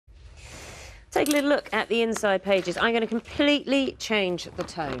Take a little look at the inside pages. I'm going to completely change the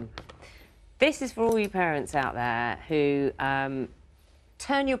tone. This is for all you parents out there who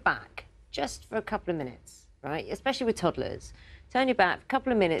turn your back just for a couple of minutes, right? Especially with toddlers. Turn your back for a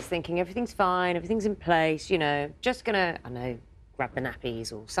couple of minutes thinking everything's fine, everything's in place, you know, just gonna, I know, grab the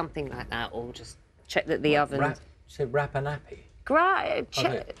nappies or something like that, or just check that the oven... Wrap a nappy?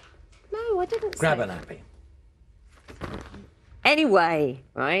 No, I didn't Grab say... a nappy. Anyway,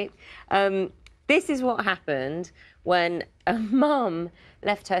 right, this is what happened when a mum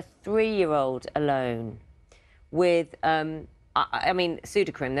left her 3-year-old alone with, I mean,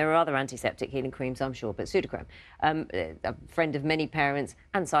 Sudocrem. There are other antiseptic healing creams, I'm sure, but Sudocrem, a friend of many parents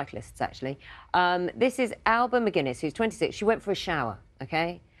and cyclists, actually. This is Alba McGuinness, who's 26. She went for a shower,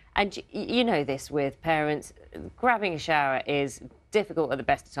 OK? And you know this with parents. Grabbing a shower is difficult at the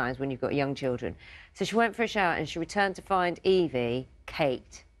best of times when you've got young children. So she went for a shower and she returned to find Evie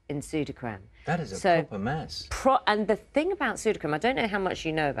caked in Sudocrem. That is a proper mess. And the thing about Sudocrem, I don't know how much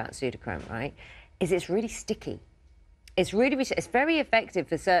you know about Sudocrem, right, is it's really sticky. It's very effective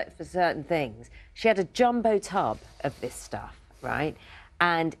for certain things. She had a jumbo tub of this stuff, right?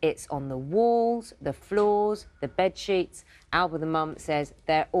 And it's on the walls, the floors, the bed sheets. Alba, the mum, says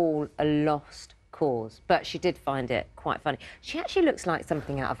they're all a lost cause. But she did find it quite funny. She actually looks like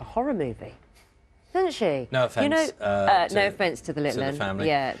something out of a horror movie, doesn't she? No offence. You know, no offence to the little one. To the family.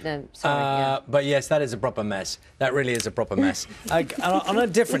 Yeah, no, sorry. Yeah. But yes, that is a proper mess. That really is a proper mess. On a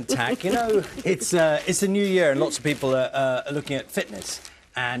different tack, you know, it's a new year and lots of people are looking at fitness.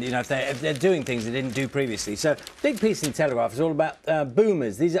 And, you know, if they're doing things they didn't do previously. So, big piece in the Telegraph is all about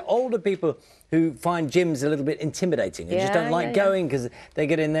boomers. These are older people who find gyms a little bit intimidating and just don't like going because they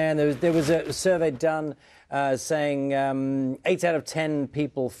get in there. And there was a survey done saying 8 out of 10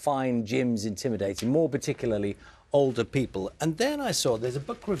 people find gyms intimidating, more particularly older people. And then I saw there's a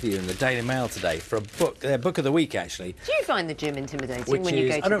book review in the Daily Mail today for a book, their book of the week, actually. Do you find the gym intimidating when you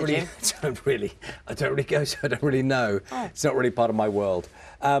go to the gym? I don't really go, so I don't really know. Oh. It's not really part of my world.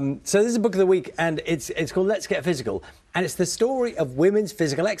 So this is a book of the week, and it's called Let's Get Physical. And it's the story of women's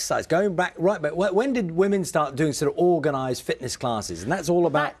physical exercise, going back right back. When did women start doing sort of organised fitness classes? And that's all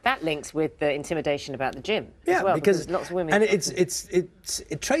about... That links with the intimidation about the gym as well, because lots of women... And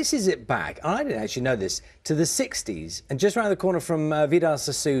it traces it back, and I didn't actually know this, to the 60s. And just around the corner from Vidar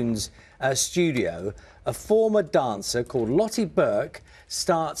Sassoon's studio, a former dancer called Lottie Burke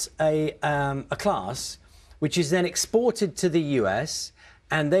starts a class which is then exported to the US,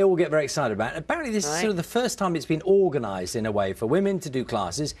 and they all get very excited about it. Apparently, this is sort of the first time it's been organised in a way for women to do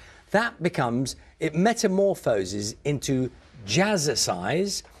classes. That becomes, it metamorphoses into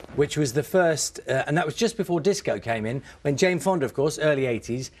jazzercise, which was the first, and that was just before disco came in, when Jane Fonda, of course, early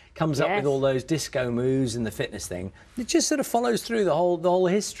 80s, comes up with all those disco moves and the fitness thing. It just sort of follows through the whole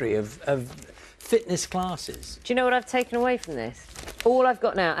history of fitness classes. Do you know what I've taken away from this? All I've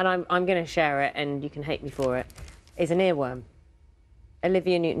got now, and I'm going to share it, and you can hate me for it, is an earworm.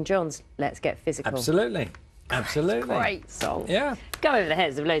 Olivia Newton-John's Let's Get Physical. Absolutely. Absolutely. Great song. Yeah. Go over the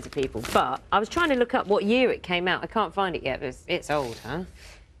heads of loads of people. But I was trying to look up what year it came out. I can't find it yet, but it's old, huh?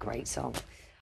 Great song.